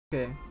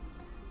Okay,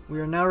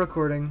 we are now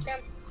recording.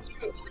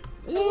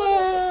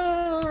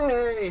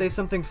 Yay! Say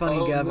something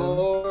funny, Gavin.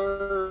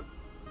 Lord.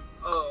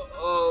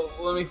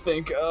 Let me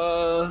think.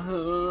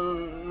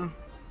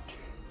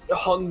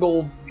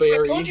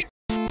 Hungleberry.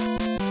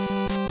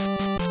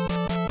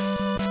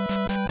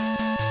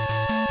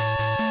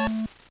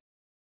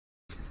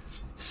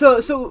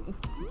 So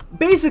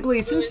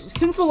basically,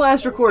 since the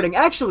last recording,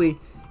 actually,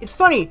 it's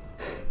funny.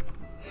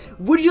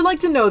 Would you like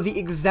to know the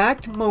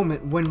exact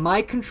moment when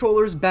my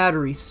controller's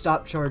battery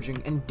stopped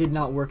charging and did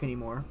not work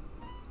anymore?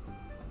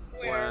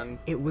 When?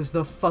 It was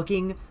the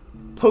fucking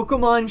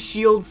Pokemon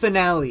Shield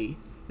finale.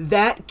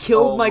 That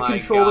killed my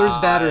controller's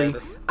battery.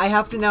 I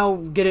have to now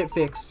get it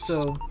fixed,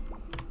 so...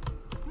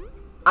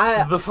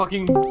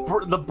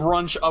 The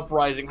brunch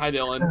uprising. Hi,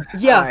 Dylan.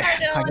 Yeah,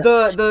 Hi,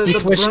 the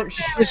brunch...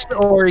 switched to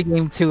Ori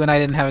game 2 and I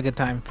didn't have a good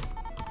time.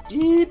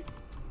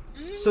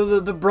 So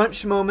the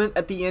brunch moment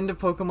at the end of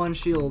Pokemon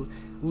Shield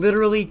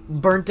literally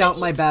burnt out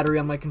my battery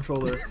on my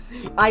controller.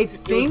 I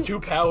think it was too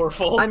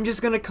powerful. I'm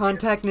just gonna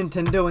contact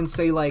Nintendo and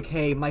say like,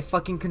 hey, my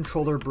fucking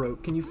controller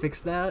broke. Can you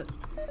fix that?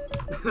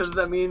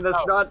 I mean,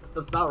 that's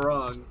not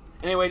wrong.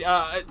 Anyway,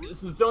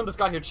 since Dylan just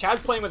got here,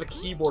 Chad's playing with a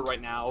keyboard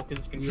right now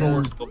because his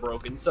controller's still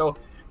broken. So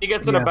he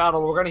gets in a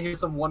battle. We're gonna hear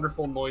some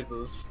wonderful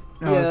noises.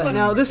 Yeah.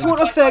 Now this will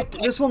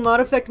not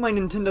affect my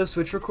Nintendo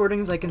Switch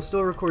recordings. I can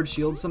still record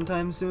Shield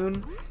sometime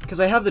soon because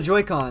I have the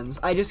Joy-Cons.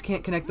 I just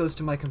can't connect those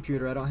to my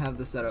computer. I don't have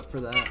the setup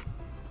for that.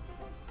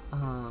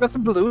 That's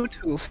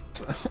Bluetooth.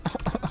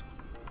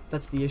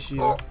 That's the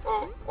issue.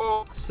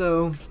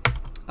 So,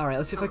 alright,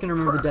 let's see if I can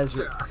remember the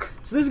desert.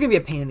 So this is gonna be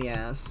a pain in the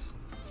ass.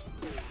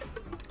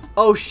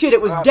 Oh shit,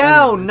 it was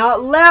down,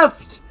 not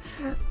left!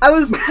 I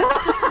was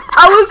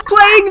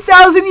playing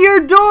Thousand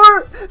Year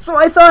Door, so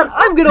I thought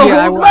I'm gonna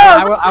hold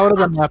left. I would have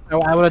done left.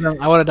 I would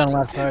have done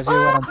left. So I see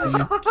what I'm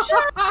thinking.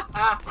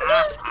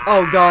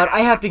 Oh god,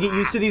 I have to get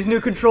used to these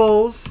new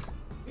controls.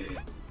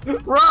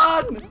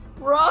 Run!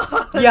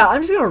 Run! Yeah,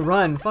 I'm just gonna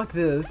run. Fuck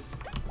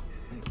this.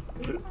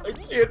 I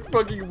can't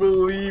fucking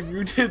believe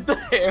you did the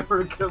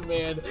hammer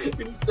command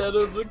instead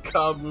of the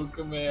Kamu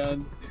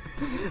command.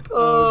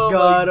 Oh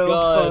god,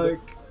 oh fuck.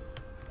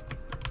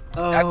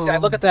 Oh. Actually, I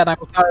look at that. I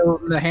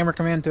thought the hammer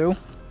command too.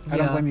 I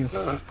don't blame you.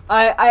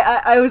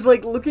 I was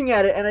like looking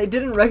at it and I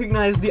didn't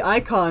recognize the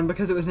icon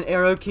because it was an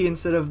arrow key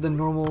instead of the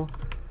normal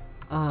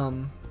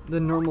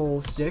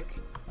stick,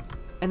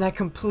 and that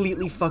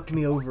completely fucked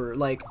me over.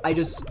 Like I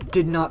just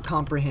did not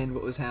comprehend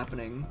what was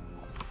happening.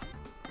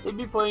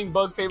 Maybe playing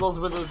Bug Fables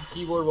with a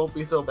keyboard won't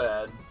be so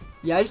bad.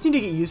 Yeah, I just need to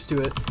get used to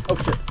it. Oh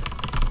shit.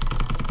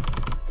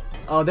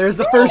 Oh, there's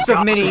the first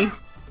of many.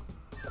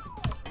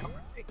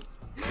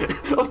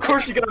 Of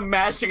course you're gonna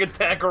mashing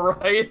attack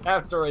right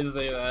after I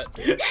say that.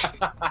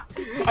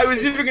 I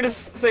was even gonna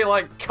say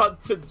like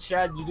cut to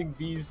Chad using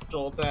V's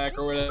still attack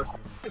or whatever,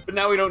 but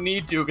now we don't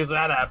need to because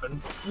that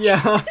happened.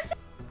 Yeah.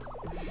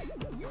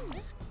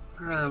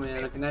 Oh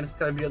man, okay, I just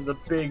gotta be the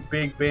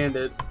big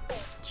bandit.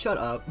 Shut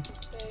up.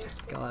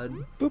 God.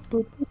 Boop,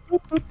 boop,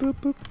 boop, boop, boop,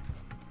 boop.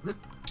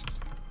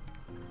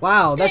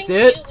 Wow, that's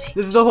it?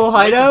 This is the whole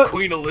hideout?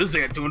 Queen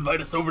Elizabeth to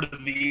invite us over to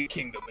the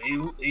kingdom,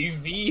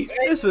 AV.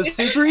 This was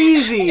super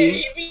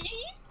easy.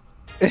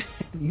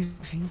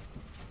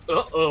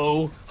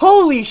 Uh-oh.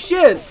 Holy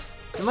shit!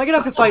 Am I gonna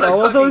have to fight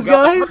all of those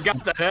guys? I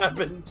forgot that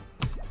happened.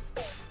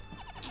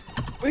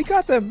 We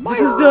got them. This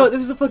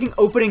is the fucking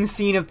opening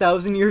scene of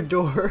Thousand Year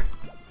Door.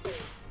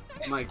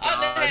 Oh my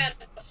god.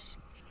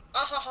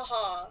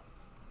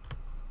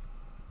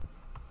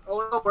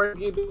 Oh no, we're in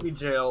baby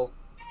jail.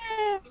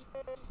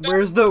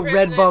 Where's the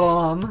red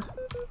bomb?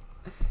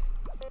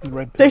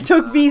 They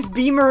took V's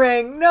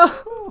beamerang. No.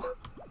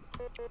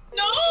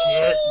 No!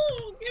 Shit.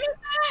 Get it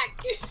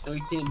back! No,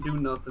 you can't do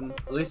nothing.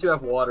 At least you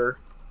have water.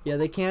 Yeah,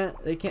 they can't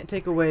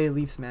take away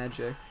Leif's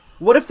magic.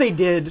 What if they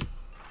did?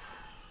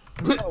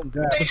 Oh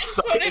god.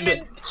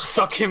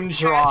 Suck him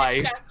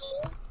dry.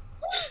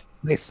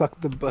 They suck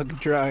the bug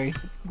dry.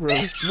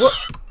 Gross.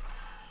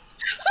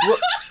 What?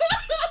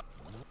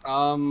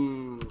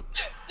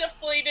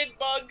 Deflated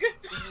bug.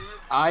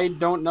 I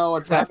don't know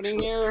what's happening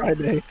here.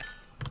 Friday.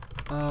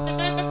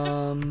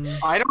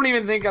 I don't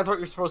even think that's what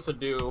you're supposed to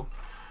do.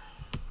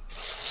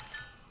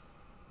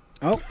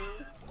 Oh.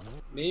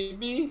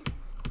 Maybe?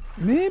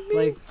 Maybe?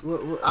 Like,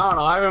 I don't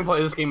know, I haven't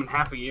played this game in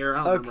half a year.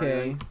 I don't remember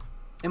okay. anything.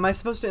 Am I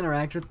supposed to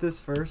interact with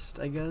this first,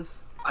 I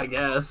guess? I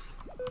guess.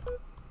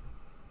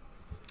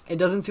 It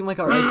doesn't seem like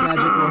our ice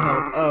magic will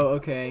help. Oh,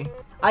 okay.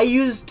 I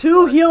used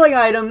 2 healing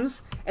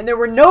items, and there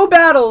were no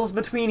battles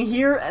between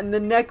here and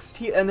the next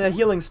the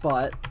healing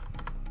spot.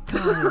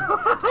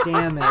 God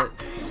damn it.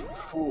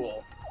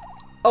 Fool.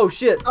 Oh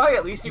shit. Oh yeah,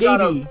 at least you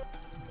Gaby.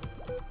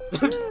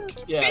 got a...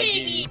 Yeah,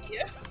 Baby!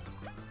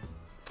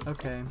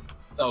 Okay.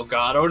 Oh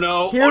god, oh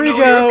no. Here oh we no,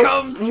 go. Here it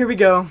comes. Here we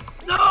go.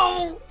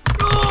 No!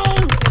 No!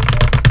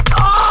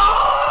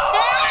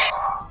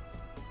 Oh!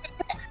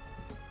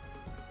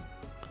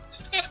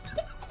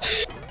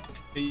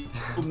 You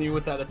killed me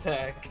with that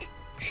attack.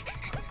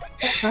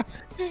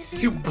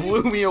 You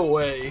blew me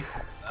away.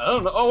 I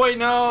don't know. Oh wait,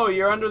 no,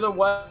 you're under the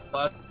well.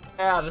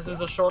 Yeah, this is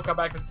a shortcut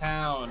back to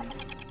town.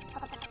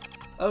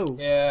 Oh,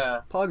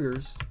 Yeah.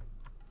 poggers.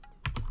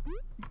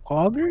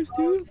 Augers,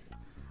 dude?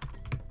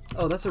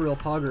 Oh, that's a real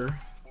pogger.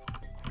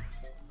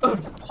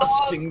 A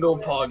single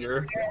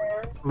pogger.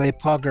 Les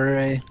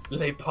Pogger,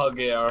 Les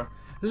Pogger.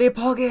 Le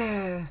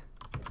pogger!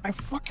 My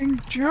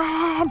fucking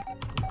job!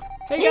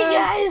 Hey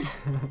guys!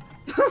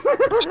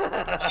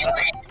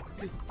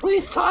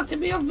 Please talk to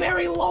me, I'm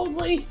very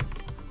lonely.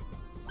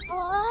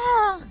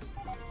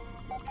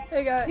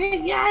 Hey guys!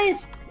 Hey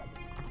guys!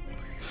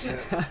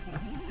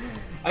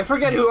 I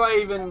forget who I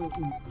even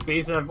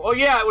basically. Oh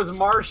yeah, it was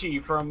Marshy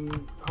from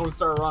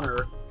Homestar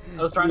Runner.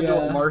 I was trying to do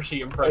a Yeah. Marshy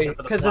impression for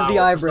the Because of the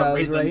flower for some eyebrows,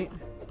 reason. right?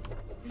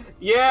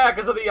 Yeah,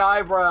 because of the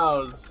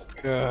eyebrows.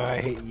 I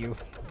hate you.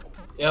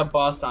 Yeah,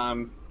 boss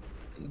time.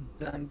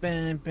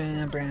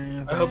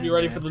 I hope you're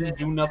ready for the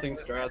do nothing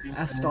strats.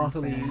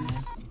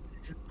 Astophiles.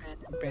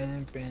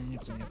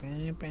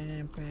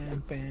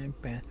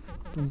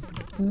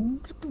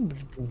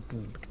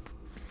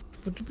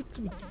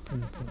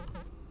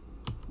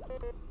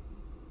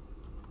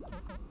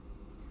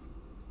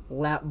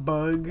 Lap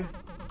bug.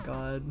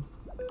 God.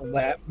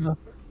 Lap.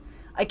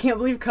 I can't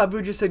believe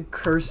Kabu just said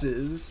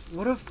curses.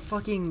 What a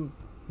fucking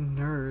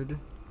nerd.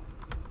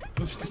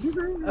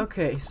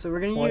 Okay, so we're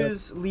gonna What a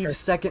use LEIF's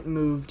second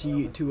move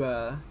to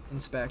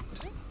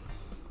inspect.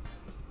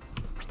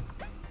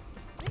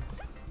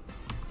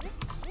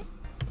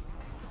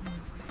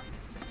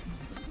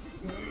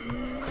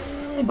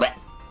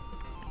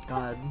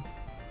 God.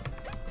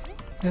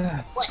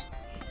 Yeah.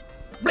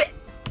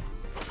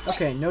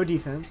 Okay, no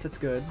defense. That's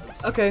good.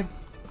 Okay.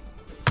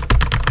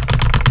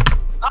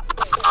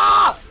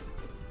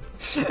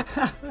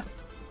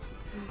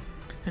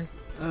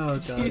 Oh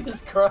god.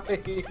 Jesus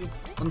Christ. I'm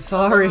I'm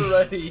sorry. never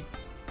ready.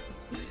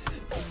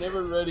 I'm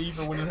never ready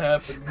for when it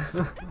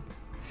happens.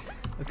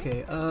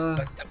 Okay,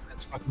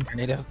 That's fucking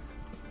tornado.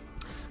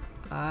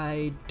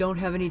 I don't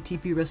have any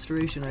TP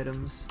restoration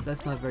items.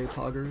 That's not very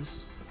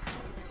poggers.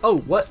 Oh,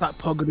 what? That's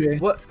not Pogger.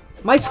 What?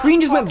 My screen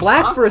just went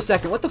black for a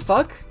second. What the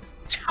fuck?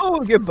 Oh,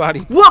 good body.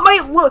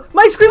 What?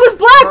 My screen was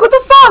black. What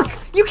the fuck?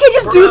 You can't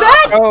just do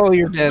that. Oh,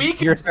 you're dead. We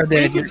You're so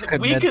dead. we You're so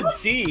could, we dead. could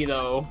see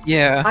though.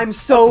 Yeah. I'm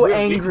so That's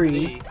weird, we can angry.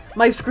 see.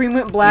 My screen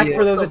went black Yeah.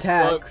 for those What the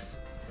fuck? attacks.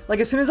 Like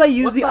as soon as I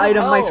used What the the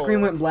item, my hell?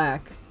 screen went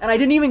black, and I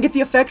didn't even get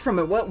the effect from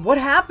it. What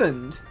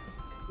happened?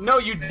 No,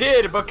 you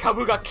did, but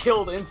Kabu got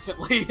killed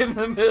instantly in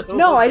the middle.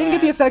 No, of I didn't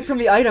get the that. effect from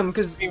the item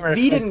because Streamer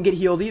V effect. didn't get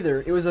healed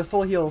either. It was a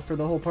full heal for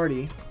the whole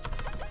party.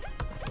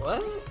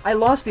 What? I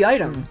lost the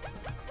item.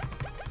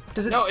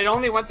 Does it? No, it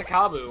only went to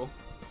Kabu.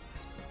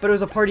 But it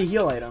was a party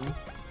heal item.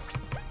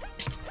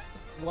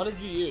 What did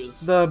you use?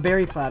 The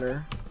berry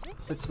platter.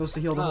 That's supposed to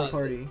heal the whole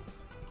party.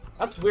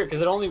 That's weird,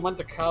 because it only went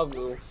to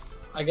Kabu.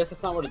 I guess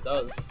that's not what it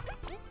does.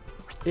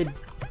 It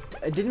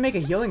didn't make a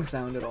healing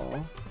sound at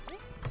all.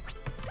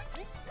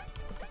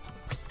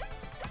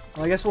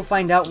 Well, I guess we'll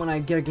find out when I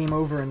get a game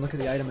over and look at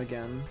the item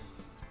again.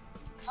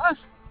 I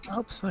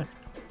hope so.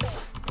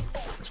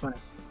 That's funny.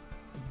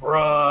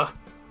 Bruh.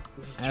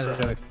 This is That was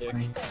really tragic.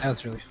 funny. That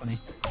was really funny.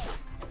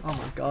 Oh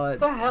my god.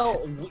 What the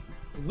hell?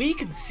 We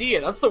could see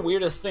it. That's the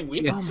weirdest thing.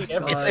 We Yeah. can Oh see my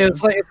everything. God.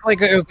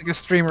 It was like a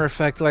streamer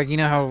effect. Like, you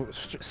know how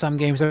some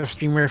games have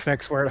streamer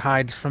effects where it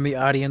hides from the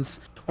audience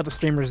what the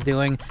streamer's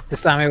doing.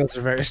 This time it was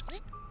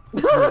reversed.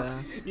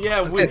 Yeah,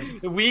 Yeah,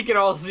 we can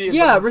all see it.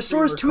 yeah, but the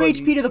restores 2 streamer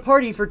HP to the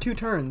party for 2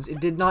 turns.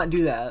 It did not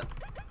do that.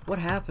 What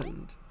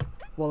happened?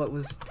 While it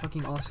was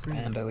fucking off screen.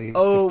 And at least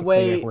Oh, just the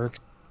way it wait. works.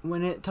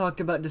 When it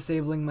talked about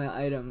disabling my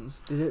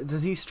items,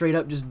 does he straight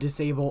up just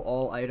disable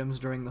all items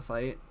during the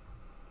fight?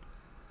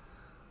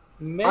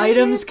 Maybe?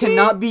 Items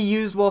cannot be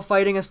used while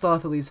fighting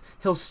Astophiles.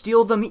 He'll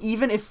steal them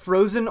even if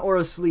frozen or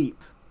asleep.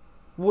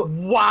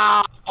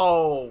 Wow!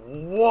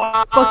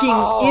 Wow! Fucking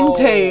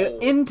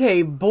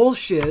Inte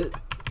bullshit.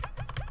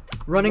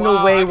 Running Wow,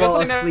 away I guess while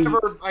I asleep.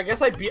 I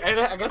guess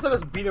I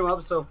just beat him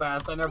up so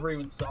fast. I never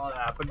even saw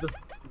that. But just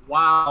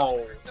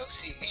wow. No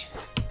see.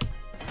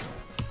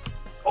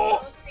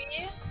 Oh,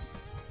 See?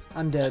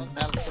 I'm dead.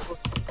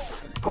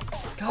 oh,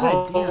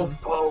 God damn.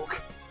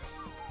 poke.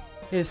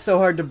 It is so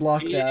hard to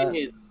block that.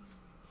 Jeez.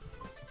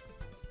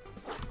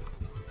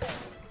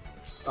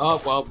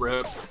 Oh well,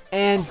 rip.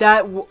 And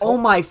that, oh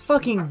my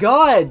fucking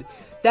god!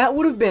 That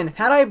would have been,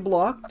 had I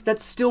blocked, that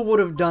still would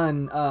have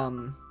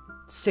done,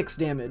 6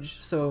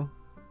 damage. So,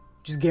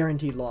 just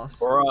guaranteed loss.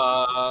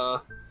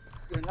 Bruh.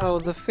 Oh,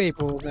 the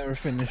Fable never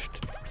finished.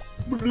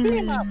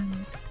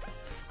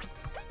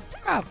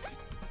 Stop.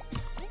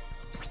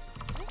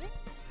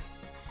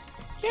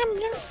 Yum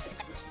yum.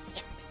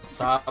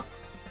 Stop.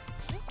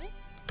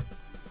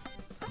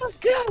 Oh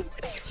god.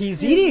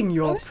 He's eating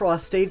your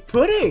prostate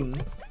pudding!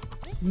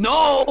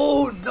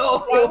 No, no.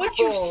 Why would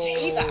you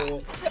say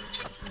that?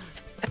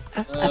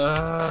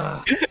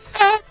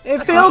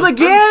 It failed It's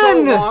been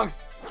again! so long-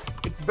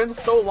 It's been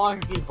so long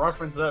since we've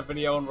referenced that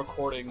video and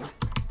recording,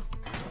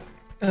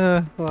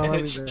 Well, and I'll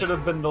it be there. should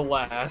have been the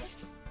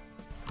last.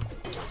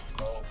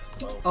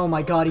 Oh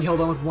my god, he held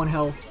on with 1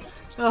 health.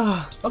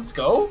 Ugh. Let's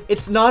go.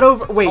 It's not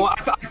over. Wait. Oh,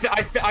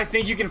 I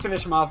think you can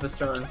finish him off this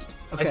turn.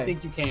 Okay. I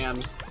think you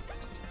can.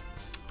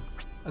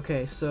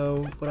 Okay,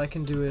 so what I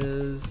can do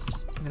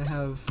is I'm gonna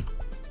have.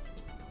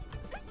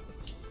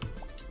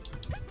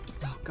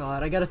 Oh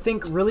god, I gotta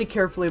think really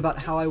carefully about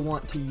how I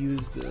want to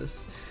use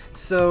this.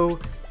 So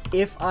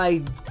if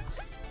I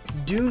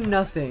do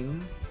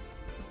nothing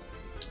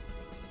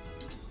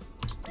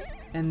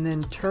and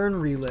then turn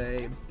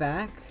relay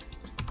back,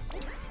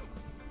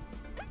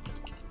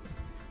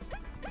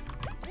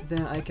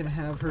 then I can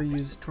have her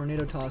use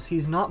tornado toss.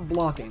 He's not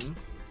blocking.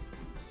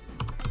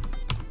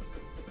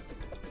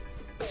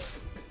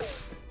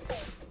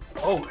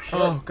 Oh shit.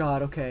 Oh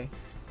god, okay.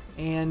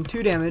 And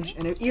 2 damage,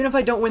 and even if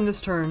I don't win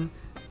this turn...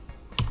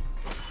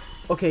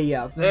 Okay,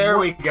 yeah. There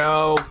we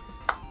go.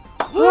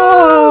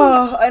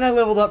 Oh, and I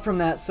leveled up from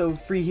that, so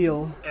free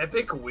heal.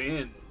 Epic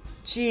win.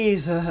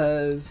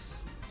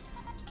 Jesus.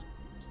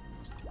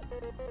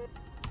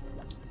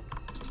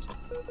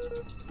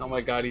 Oh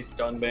my god, he's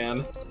done,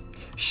 man.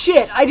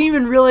 Shit, I didn't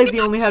even realize he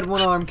only had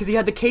 1 arm, because he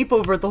had the cape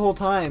over it the whole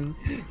time.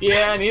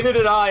 Yeah, neither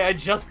did I. I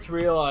just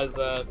realized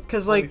that.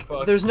 Because, like,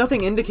 there's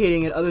nothing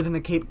indicating it other than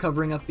the cape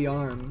covering up the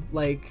arm.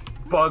 Like...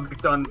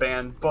 Bug done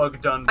ban.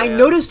 Bug done ban. I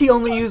noticed he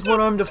only used 1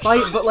 arm to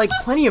fight, but, like,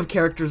 plenty of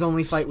characters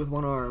only fight with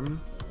 1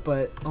 arm.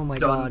 But, oh my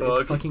god,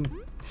 it's fucking...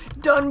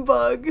 Done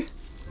bug!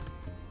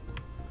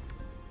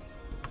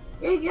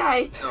 Hey,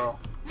 guy. Oh.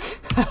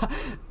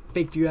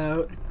 Faked you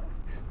out.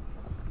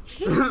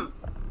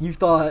 You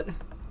thought.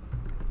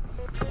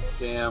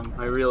 Damn,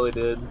 I really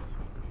did.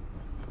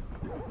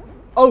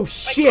 Oh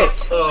shit!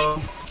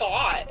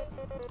 Thought.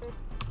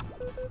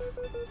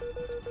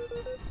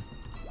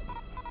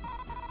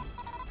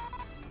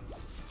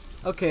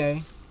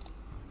 Okay.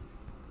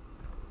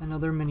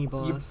 Another mini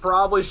boss. You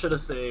probably should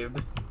have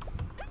saved.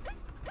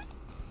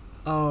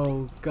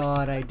 Oh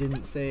god, I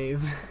didn't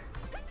save.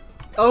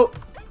 Oh!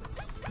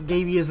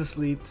 Gaby is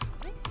asleep.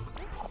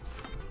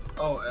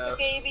 Oh, F.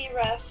 Baby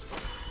rest.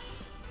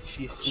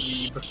 She's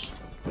sleep.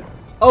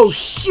 Oh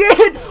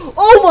shit!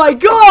 Oh my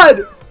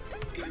god!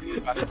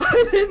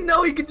 I didn't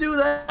know he could do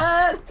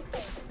that!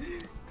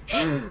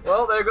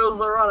 Well, there goes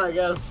the run, I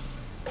guess.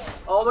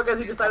 All because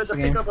he decided to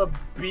pick up a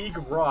big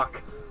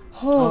rock.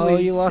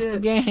 Holy you shit. lost the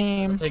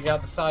game. Take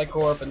out the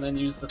Psycorp and then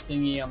use the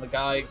thingy on the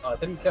guy. Oh, it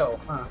didn't kill.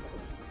 Huh.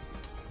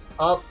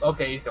 Oh,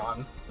 okay, he's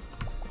gone.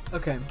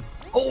 Okay.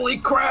 Holy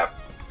crap!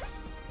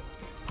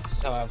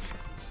 So,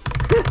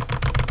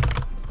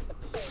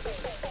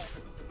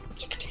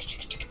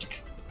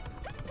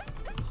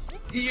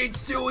 He ate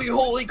Stewie,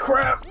 holy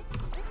crap!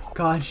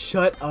 God,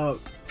 shut up.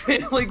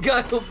 Family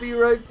Guy will be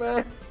right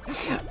back.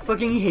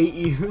 Fucking hate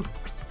you.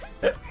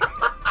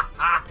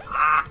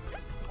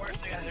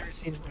 worst thing I've ever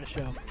seen from a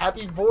show.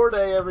 Happy Vor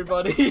Day,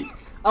 everybody!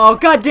 Oh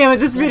god damn it,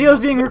 this video is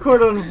being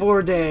recorded on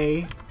Vor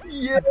Day.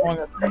 Yeah!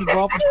 Oh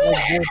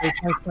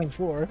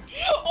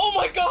Oh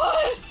my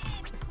god!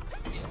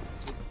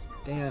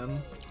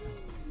 Damn.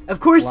 Of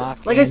course,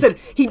 Lock like I in. said,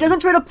 he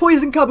doesn't try to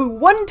poison Kabu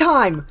 1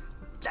 time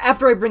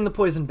after I bring the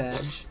poison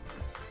badge.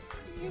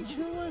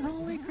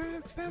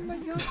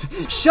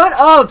 Shut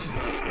up!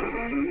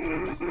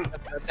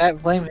 That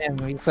blame him.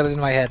 He put it in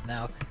my head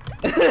now.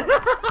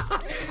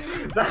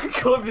 That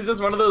clip is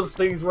just one of those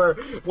things where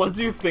once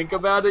you think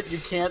about it, you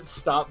can't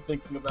stop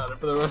thinking about it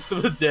for the rest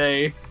of the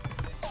day.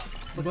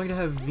 We're going to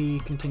have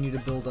V continue to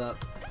build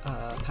up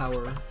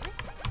power.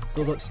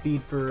 Build up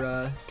speed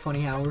for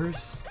 20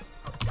 hours.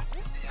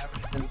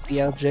 And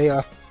BLJ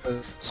off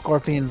the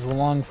Scorpion's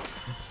long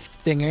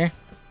stinger.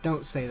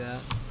 Don't say that.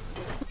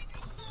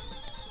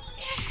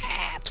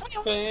 Yeah,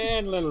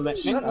 21.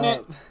 Shut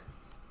up.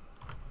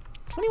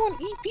 21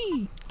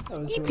 EP. That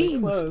was really EPs.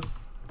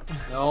 close.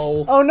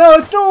 No. Oh no,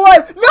 it's still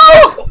alive!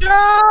 No!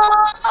 No!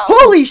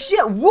 Holy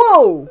shit,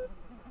 whoa!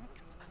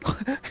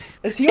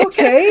 Is he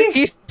okay?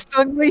 He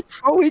stung me.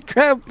 Holy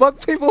crap,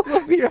 bug people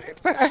will be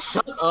right back.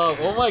 Shut up,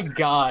 oh my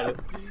god.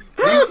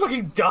 He's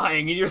fucking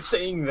dying and you're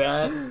saying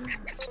that.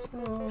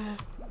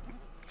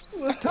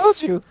 I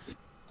told you.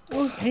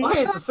 He Why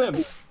is stung, the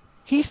sim?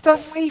 he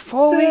stung me.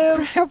 Holy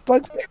Sim. crap,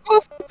 bug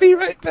people will be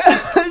right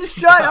back.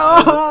 Shut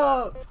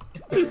up!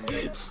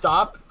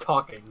 Stop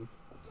talking.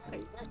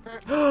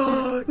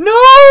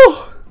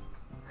 No!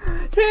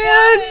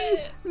 Tange!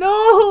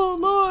 No,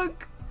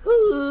 look!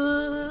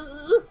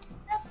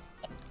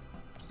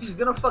 He's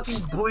gonna fucking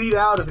bleed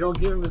out if you don't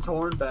give him his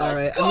horn back.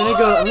 Alright,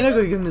 I'm gonna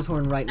go give him his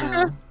horn right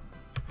now.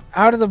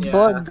 How does a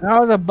Yeah. how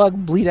does a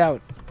bug bleed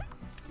out?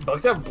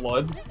 Bugs have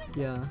blood.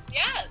 Yeah.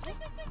 Yes!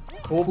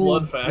 Cool Cool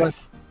blood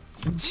facts.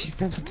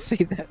 Jeez, I was about to say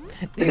that.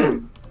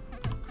 Damn.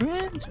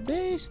 Cringe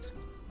based.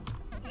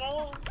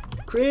 No.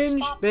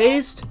 Cringe, Stop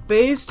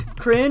based,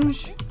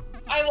 cringe.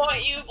 I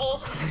want you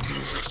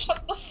both.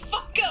 Shut the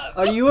fuck up!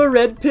 Are you a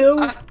red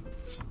pill?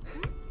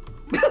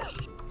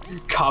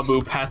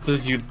 Kabu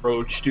passes you the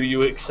roach. Do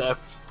you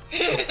accept?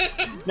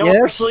 No,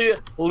 Yes. actually,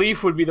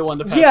 Leif would be the one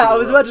to pass Yeah, you the I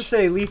was about to roach.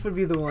 say Leif would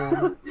be the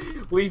one.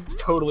 Leif's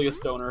totally a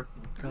stoner.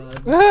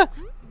 God.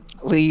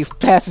 Leaf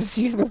passes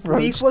you the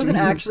roach. Leif wasn't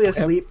Do you actually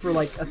accept? asleep for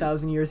like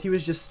 1,000 years. He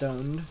was just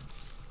stoned.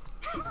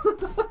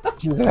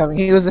 He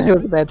was having a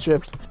bad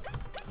trip.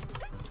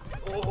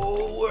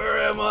 Oh,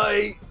 where am I?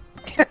 fight.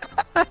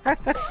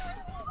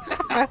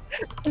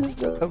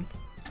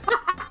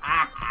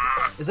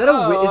 Is that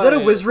a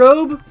whiz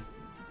robe?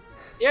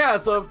 Yeah,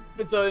 it's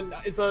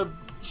a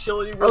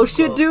chili. Oh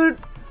shit, dude!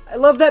 I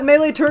love that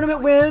melee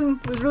tournament win.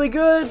 It was really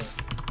good.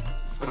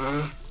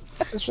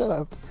 Shut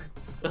up.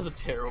 That's a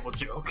terrible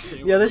joke.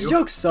 Yeah, this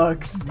joke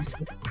sucks.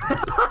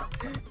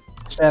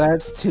 Shout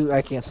outs to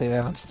I can't say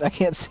that. I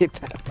can't say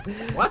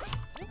that. What?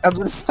 I'm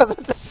just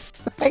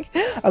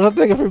I love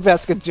making a fruit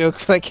basket joke,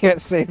 but I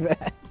can't say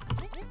that.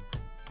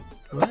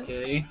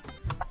 Okay.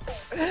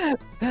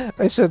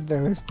 I should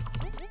know.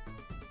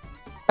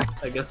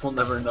 I guess we'll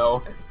never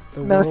know.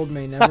 The world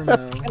may never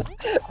know.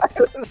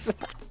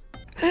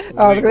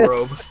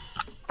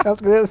 I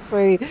was gonna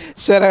say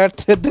shout out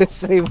to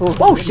disabled.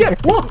 Oh shit!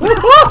 Whoa!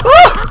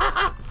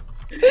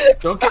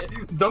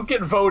 Don't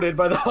get voted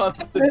by the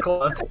haunted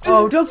club.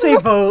 Oh, don't say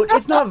vote.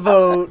 It's not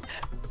vote.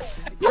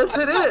 Yes,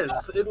 it is.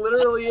 It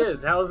literally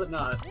is. How is it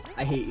not?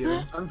 I hate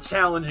you. I'm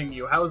challenging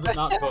you. How is it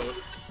not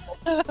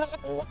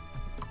vote?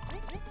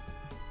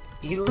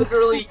 He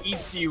literally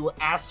eats you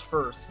ass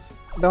first.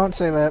 Don't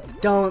say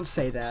that. Don't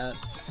say that.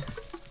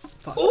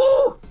 Fuck.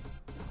 Ooh!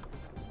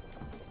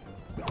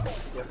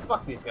 Yeah,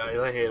 fuck these guys.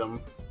 I hate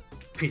them.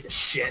 Piece of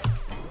shit.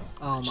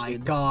 Oh my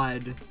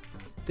god.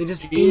 They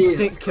just Jesus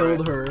instant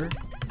killed her.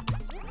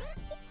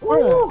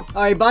 Woo!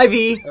 Alright, bye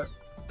V.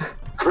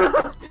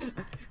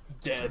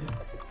 Dead.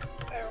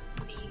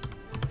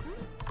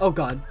 Oh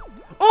god.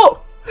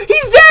 Oh!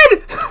 He's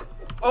dead!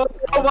 Oh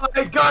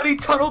my god, he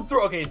tunneled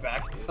through. Okay, he's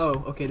back. Oh,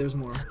 okay, there's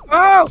more.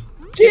 Oh,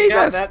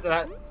 Jesus!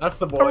 Yeah, that's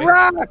the The boy.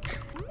 Rock!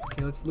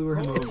 Okay, let's lure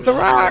him over. It's the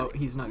Rock! Oh,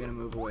 he's not gonna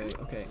move away.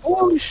 Okay.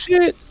 Oh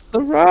shit! The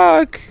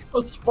Rock!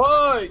 A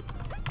spy!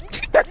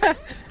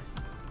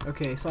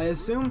 Okay, so I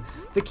assume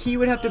the key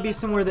would have to be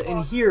somewhere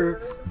in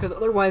here, because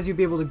otherwise you'd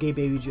be able to gay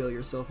baby jail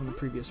yourself in the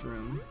previous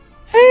room.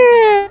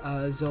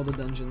 Zelda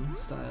dungeon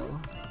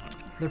style.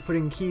 They're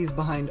putting keys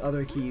behind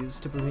other keys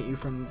to prevent you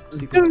from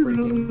sequence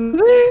breaking.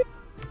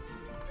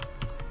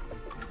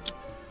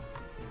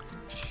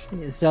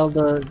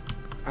 Zelda,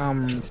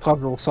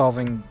 puzzle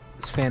solving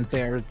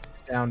fanfare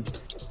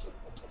sound.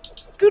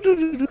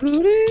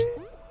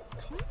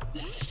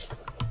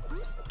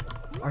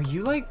 Are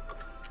you like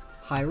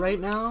high right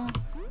now?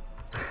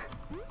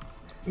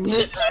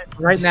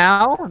 Right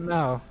now?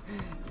 No.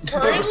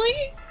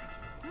 Currently?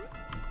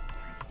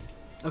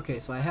 Okay,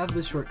 so I have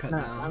this shortcut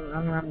now.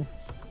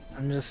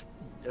 I'm just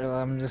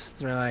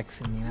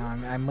relaxing, you know.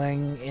 I'm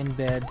laying in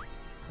bed,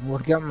 I'm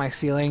looking up at my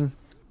ceiling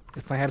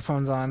with my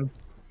headphones on.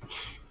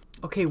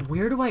 Okay,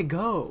 where do I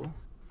go?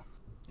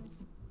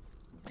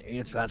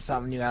 It's not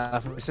something you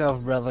got for yourself,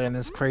 brother, in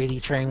this crazy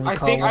train we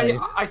call life.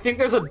 I think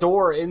there's a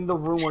door in the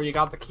room where you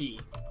got the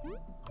key.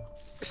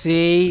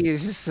 See,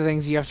 it's just the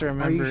things you have to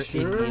remember. Are you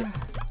sure? Idiot.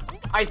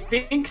 I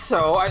think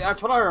so.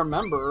 That's what I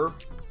remember.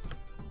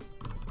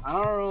 I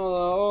don't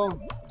know.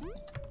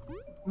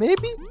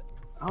 Maybe.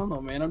 I don't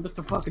know, man. I'm just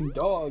a fucking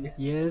dog.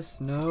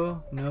 Yes,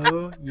 no,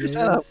 no,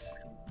 yes.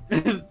 I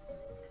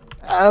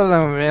don't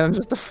know, man. I'm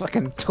just a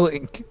fucking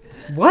twink.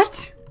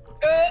 What?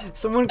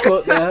 Someone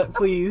quote that,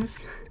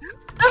 please.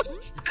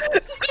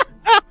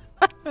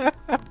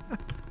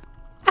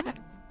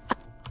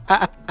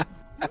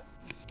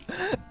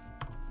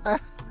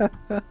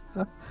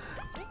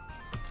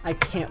 I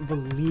can't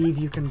believe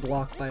you can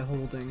block by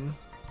holding.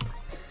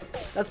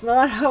 That's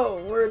not how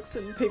it works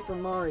in Paper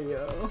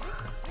Mario.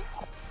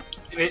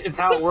 It's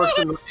how it works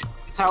in the.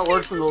 It's how it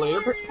works in the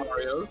later Paper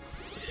Mario.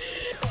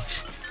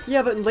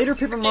 Yeah, but in later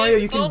Paper Mario,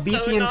 you can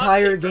beat the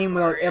entire game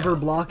without ever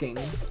blocking.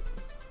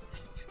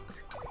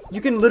 You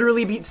can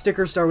literally beat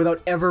Sticker Star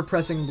without ever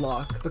pressing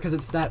block, because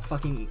it's that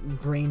fucking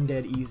brain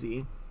dead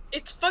easy.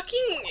 It's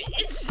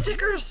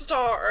Sticker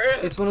Star!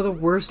 It's one of the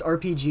worst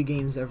RPG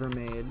games ever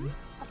made.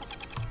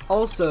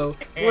 Also,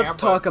 let's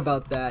talk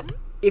about that.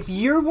 If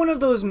you're one of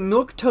those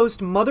milquetoast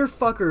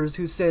motherfuckers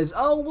who says,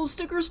 oh, well,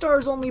 Sticker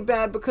Star's only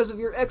bad because of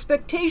your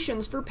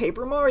expectations for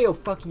Paper Mario,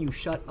 fuck you,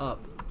 shut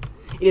up.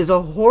 It is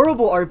a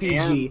horrible RPG.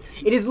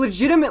 Damn. It is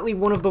legitimately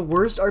one of the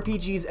worst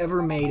RPGs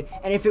ever made,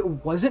 and if it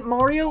wasn't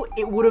Mario,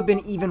 it would have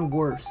been even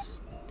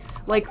worse.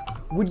 Like,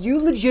 would you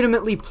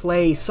legitimately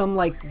play some,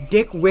 like,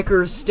 Dick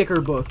Wicker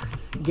sticker book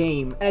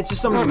game, and it's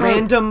just some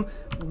random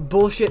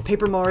bullshit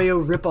Paper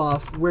Mario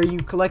ripoff where you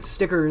collect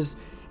stickers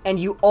and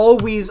you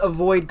always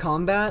avoid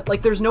combat?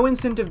 Like, there's no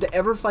incentive to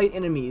ever fight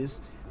enemies,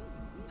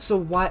 so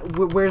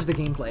where's the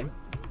gameplay?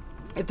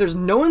 If there's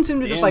no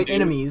incentive to fight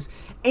enemies,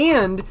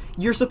 and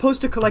you're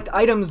supposed to collect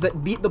items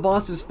that beat the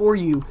bosses for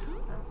you,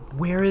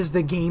 where is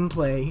the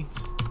gameplay?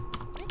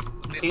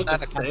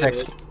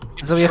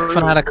 This will be a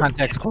fun out of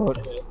context quote.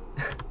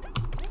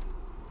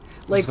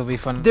 Like,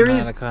 there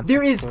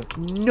is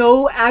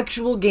no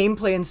actual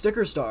gameplay in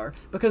Sticker Star,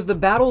 because the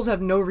battles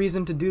have no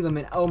reason to do them,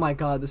 and oh my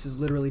god, this is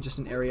literally just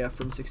an area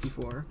from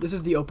 64. This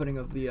is the opening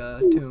of the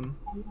tomb.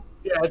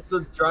 Yeah, it's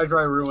the Dry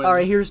Ruins.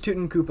 Alright, here's Toot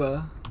and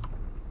Koopa.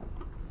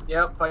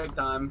 Yep, fight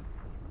time.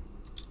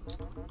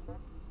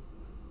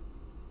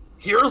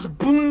 Here's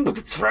Boom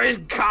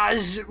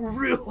Trejkaj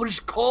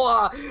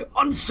Ruskola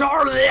on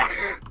Charlie.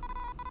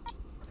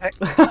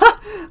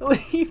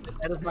 Leaf.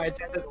 That is my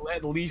attempt at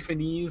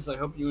Leafinese. I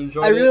hope you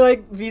enjoyed I really it.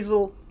 like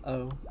Weasel.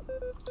 Oh.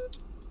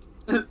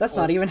 That's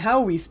not even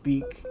how we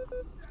speak.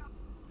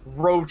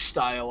 Roach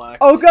dialect.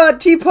 Oh god,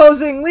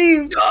 T-posing,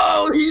 leave!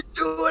 No, he's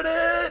doing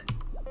it!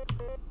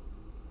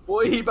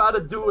 Boy, he about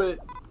to do it.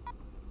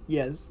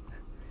 Yes.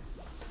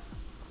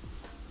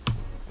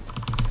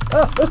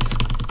 Oops.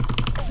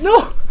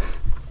 No!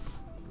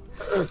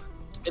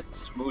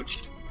 It's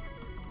smooched.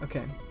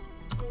 Okay.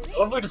 I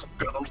love how he just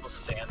builds a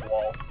sand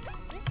wall.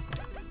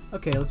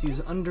 Okay, let's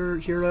use Under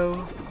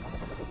Hero.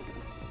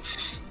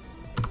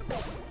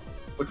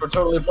 Which we're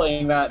totally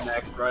playing that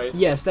next, right?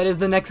 Yes, that is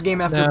the next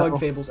game after No. Bug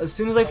Fables. As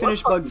soon as I finish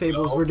let's Bug fucking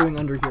Fables, go. we're doing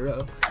Under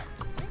Hero.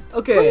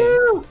 Okay.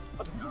 Woo!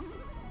 Let's go.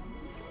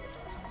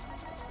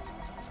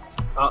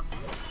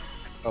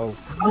 Oh.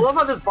 I love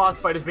how this boss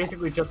fight is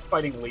basically just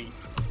fighting Leaf.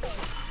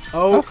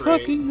 Oh, A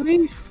fucking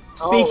leaf.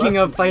 speaking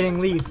Oh, of rest in fighting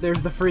peace. Leaf,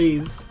 there's the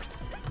freeze.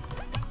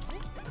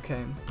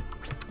 Okay.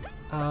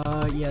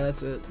 Yeah,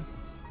 that's it.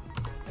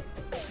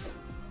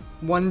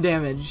 1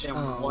 damage. Damn,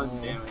 Oh.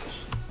 1 damage.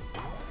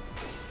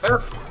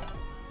 Perf.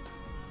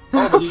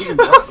 Oh, but you didn't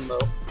block them,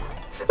 though.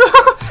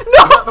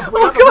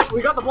 No!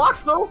 We got the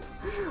blocks, though!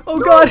 Oh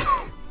No. god!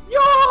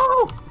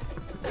 Yo!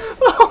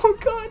 Oh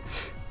god!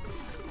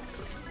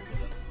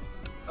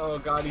 Oh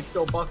god, he's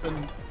still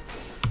buffing.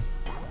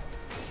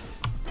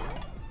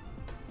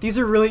 These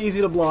are really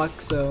easy to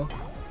block, so...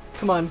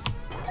 Come on.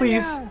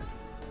 Please.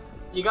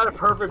 You got a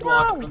perfect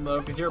block of him, though,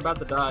 because you're about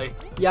to die.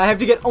 Yeah, I have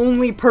to get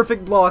only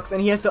perfect blocks,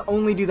 and he has to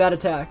only do that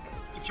attack.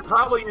 You should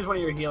probably use one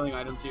of your healing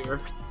items here.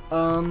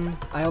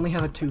 I only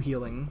have a 2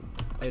 healing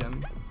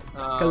item.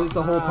 Because it's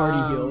a whole party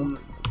heal.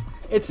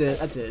 It's it.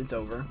 That's it. It's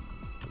over.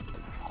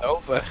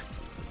 Over.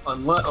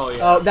 Oh,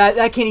 yeah. Oh, that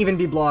can't even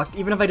be blocked.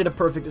 Even if I did a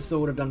perfect, it still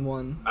would have done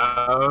 1.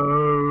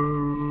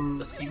 Oh.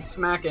 Just keep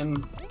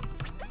smacking.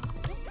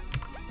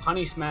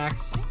 Honey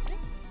smacks.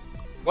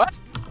 What?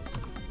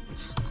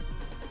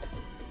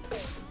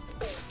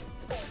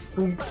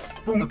 Boom,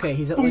 boom, Okay,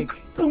 he's at boom,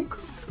 like boom.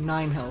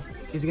 9 health.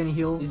 Is he gonna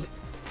heal?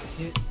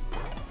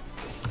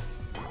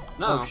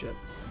 No. Oh shit.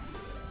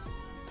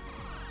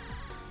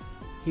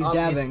 He's Oh,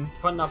 dabbing. He's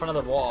putting up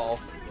another wall.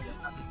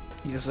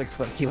 He just like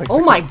he likes. Oh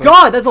to my complain.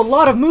 god, that's a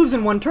lot of moves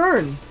in 1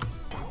 turn!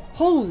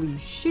 Holy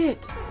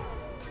shit.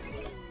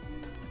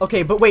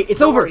 Okay, but wait, it's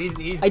Don't over! worry,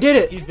 he's, I did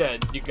it! He's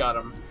dead. You got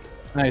him.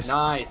 Nice.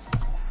 Nice.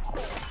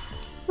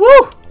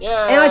 Woo!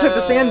 Yeah. And I took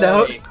the sand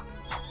out.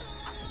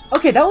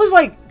 Okay, that was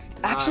like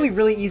actually Nice.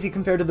 really easy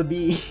compared to the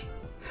bee.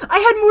 I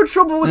had more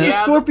trouble with the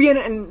Yeah, scorpion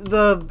and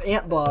the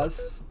ant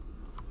boss.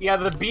 Yeah,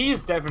 the bee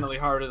is definitely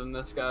harder than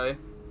this guy.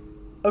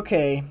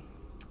 Okay.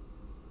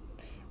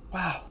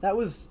 Wow, that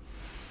was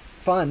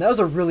fun. That was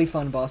a really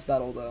fun boss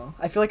battle, though.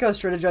 I feel like I was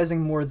strategizing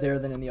more there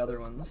than in the other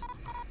ones.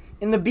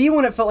 In the bee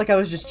one, it felt like I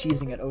was just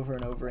cheesing it over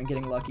and over and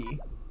getting lucky.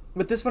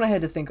 With this one, I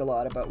had to think a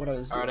lot about what I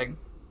was doing. Alright,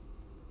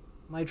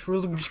 My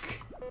true...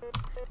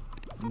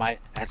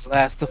 At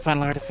last, the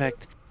final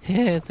artifact.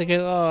 It's like,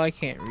 oh, I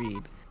can't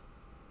read.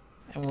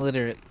 I'm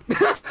illiterate.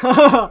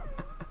 Oh,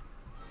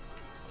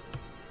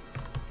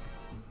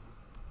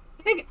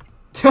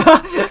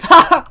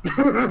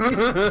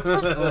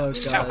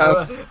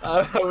 God.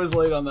 I was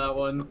late on that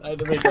one. I had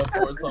to make up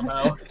for it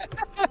somehow.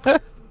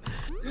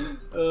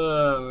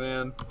 Oh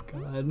man.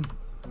 God.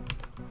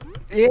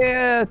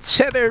 Yeah,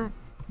 cheddar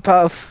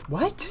puff.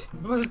 What?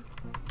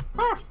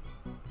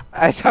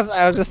 I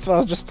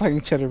was just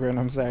playing cheddar burn.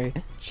 I'm sorry.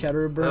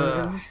 Cheddar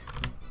burn.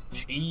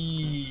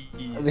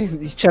 Jeez.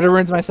 These cheddar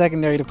burn's my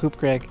secondary to poop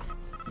Craig.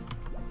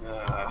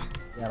 Got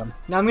him.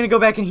 Now I'm gonna go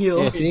back and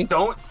heal. Yeah, see?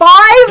 Don't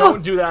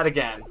 5! do that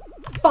again.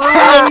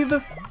 5!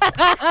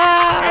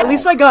 At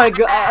least I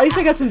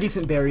got some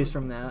decent berries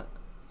from that.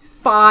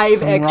 5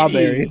 Some XP. raw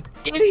berries.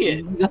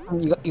 Idiot.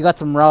 You got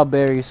some raw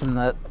berries from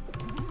that.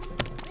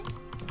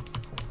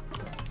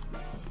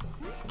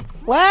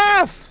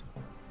 Laugh!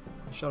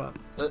 Shut up.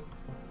 Uh.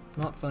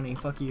 Not funny.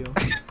 Fuck you.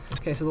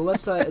 Okay, so the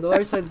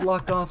right side's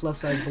blocked off, left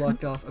side's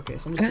blocked off. Okay,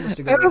 so I'm just supposed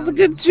to go That was a around.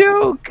 good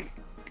joke.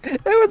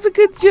 That was a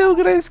good joke,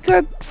 and I just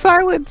got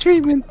silent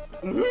treatment.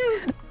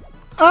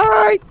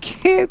 I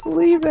can't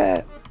believe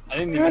that. I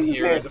didn't even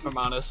hear it, if I'm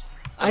honest.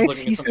 I was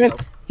looking He at something said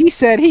else. he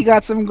said he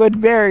got some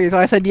good berries. So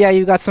I said, yeah,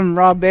 you got some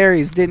raw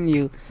berries, didn't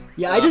you?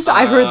 Yeah,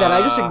 I heard that.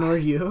 I just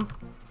ignored you.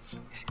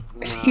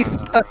 You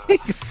fucking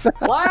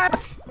suck.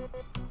 Laugh!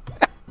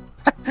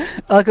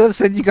 I could have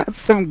said you got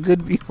some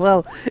good.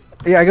 Well,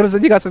 yeah, I could have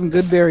said you got some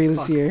good berry this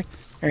Fuck. year,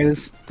 or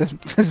this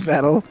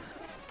battle.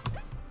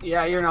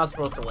 Yeah, you're not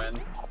supposed to win.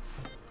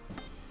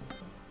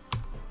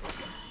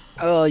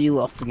 Oh, you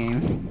lost the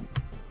game.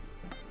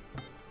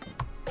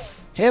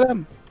 Hit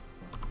him!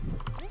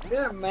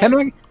 Yeah,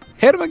 man.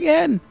 Hit him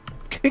again!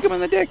 Kick him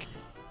in the dick!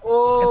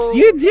 Oh.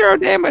 You did 0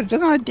 damage.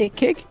 That's not a dick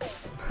kick.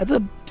 That's a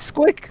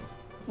squick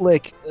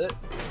lick.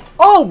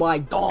 Oh my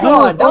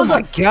god! That oh was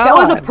my that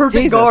was a God,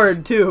 perfect Jesus.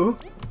 guard too.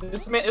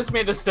 This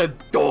man just said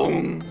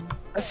dong.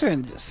 This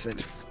man just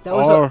said. That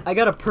was Oh. I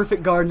got a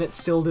perfect guard and it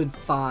still did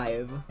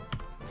 5.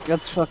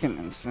 That's fucking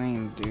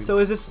insane, dude. So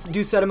is this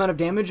do set amount of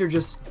damage or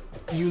just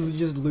you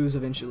just lose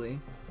eventually?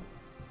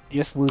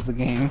 You just lose the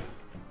game.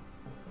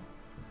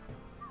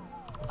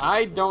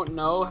 I don't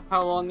know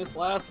how long this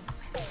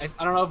lasts.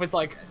 I don't know if it's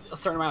like a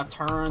certain amount of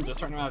turns or a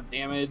certain amount of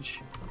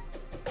damage.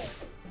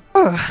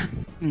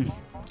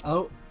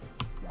 Oh.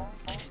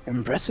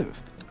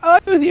 Impressive.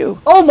 I'm with you.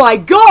 Oh my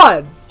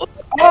god!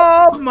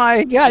 Oh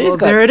my god, you Well, just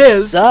got there it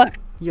is. sucked.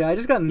 Yeah, I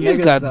just got You mega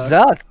just got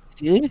sucked. zucked,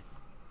 dude.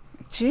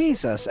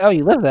 Jesus. Oh,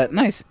 you lived that.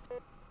 Nice.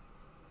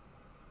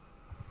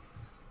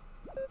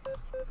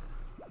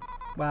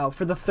 Wow,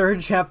 for the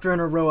 3rd chapter in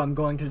a row, I'm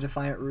going to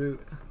Defiant Route.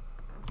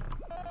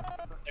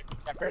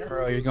 Chapter in a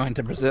row, you're going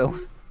to Brazil.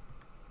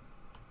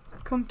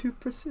 Come to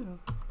Brazil.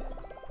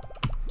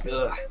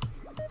 Ugh.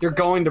 You're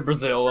going to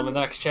Brazil in the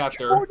next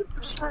chapter.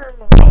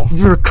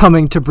 You're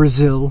coming to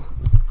Brazil.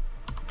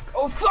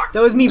 Oh fuck!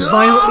 That was me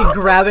violently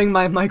grabbing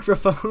my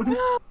microphone.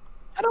 No,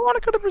 I don't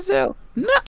want to go to Brazil. No.